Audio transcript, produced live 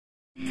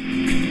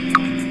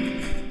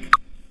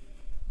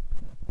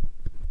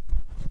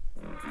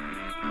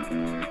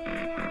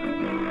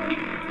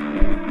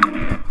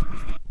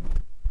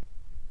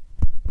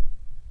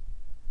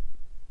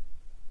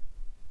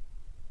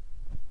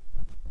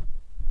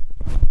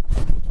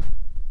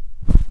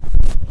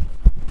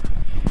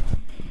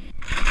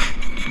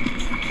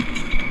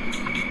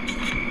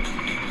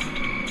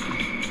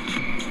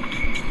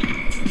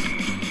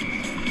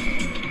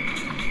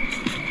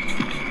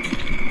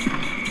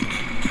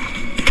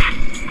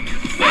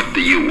fuck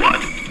do you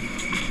want?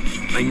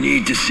 I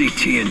need to see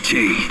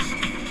TNT.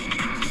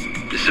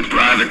 This is a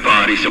private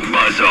party, so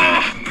buzz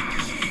off.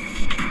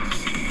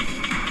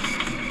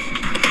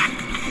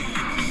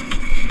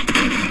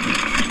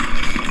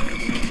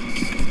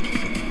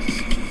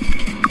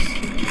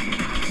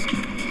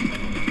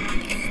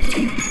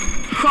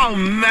 Oh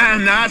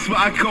man, that's what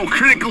I call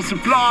critical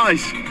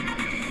supplies.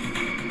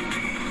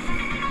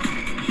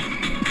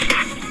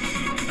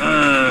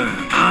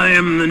 I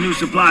am the new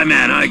supply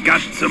man. I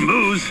got some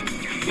booze.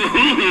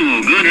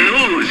 Woohoo, good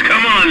news.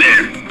 Come on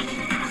then.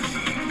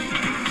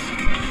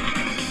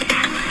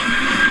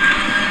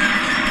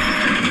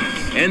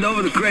 Hand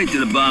over the crate to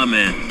the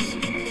barman.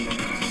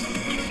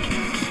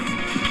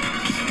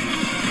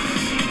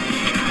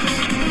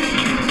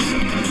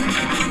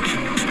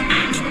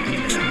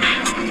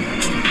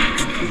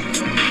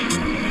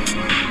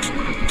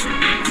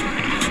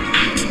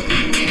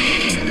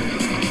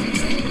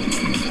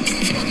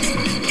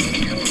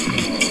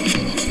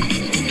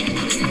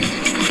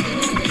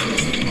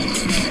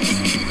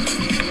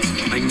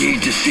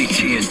 See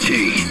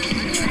TNT.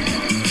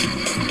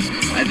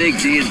 I think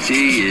TNT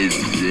is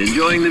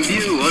enjoying the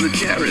view on the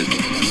terrace.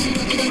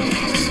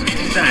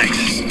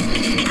 Thanks.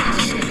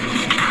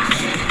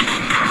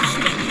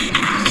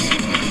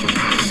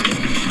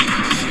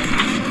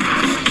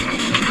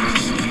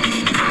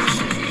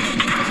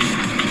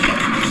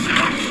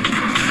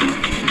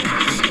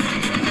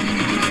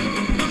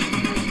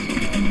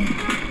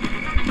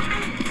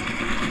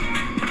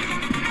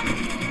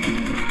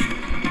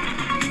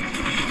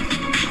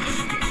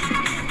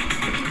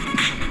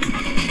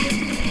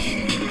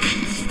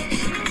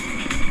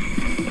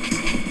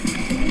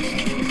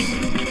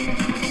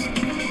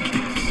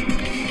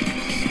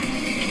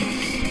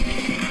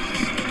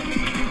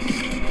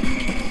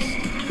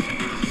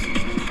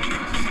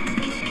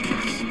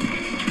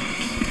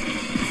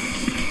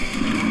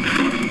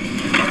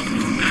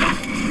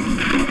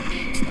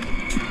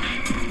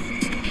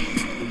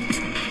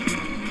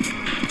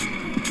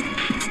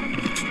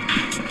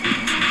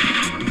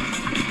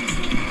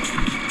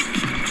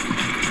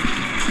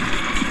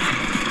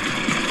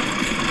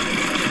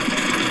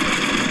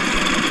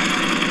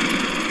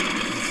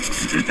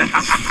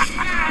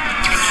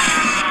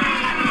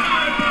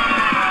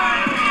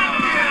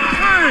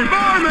 Hey,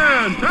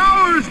 barman!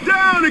 Power's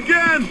down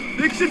again!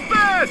 Fix it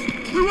fast!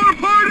 We want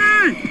to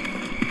party!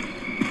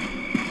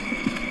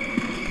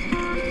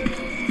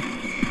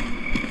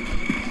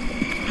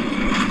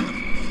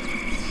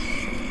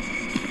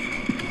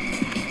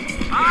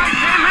 I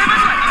can live in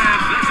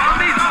wetlands. The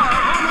zombies are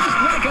almost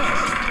like us.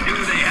 Do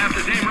they have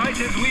the same rights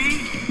as we,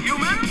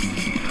 humans?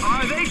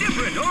 Are they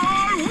different, or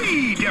are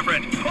we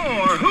different?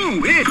 Or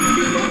who is...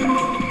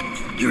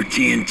 You're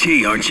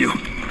TNT, aren't you?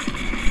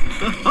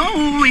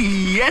 Oh,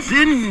 yes,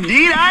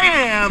 indeed I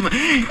am.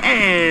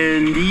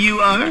 And you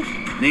are?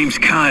 Name's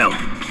Kyle.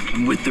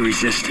 I'm with the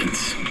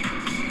Resistance.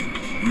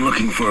 I'm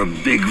looking for a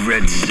big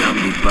red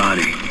zombie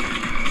body.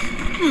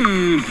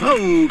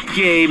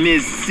 Okay,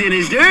 Miss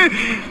Sinister.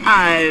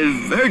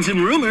 I've heard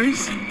some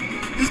rumors.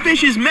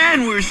 Suspicious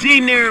men were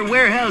seen near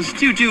Warehouse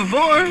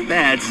 224.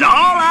 That's all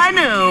I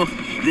know.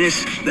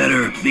 This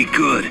better be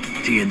good,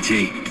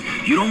 TNT.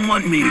 You don't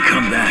want me to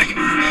come back.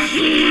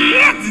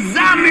 Shit!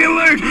 Zombie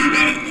alert!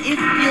 If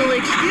you'll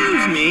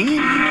excuse me.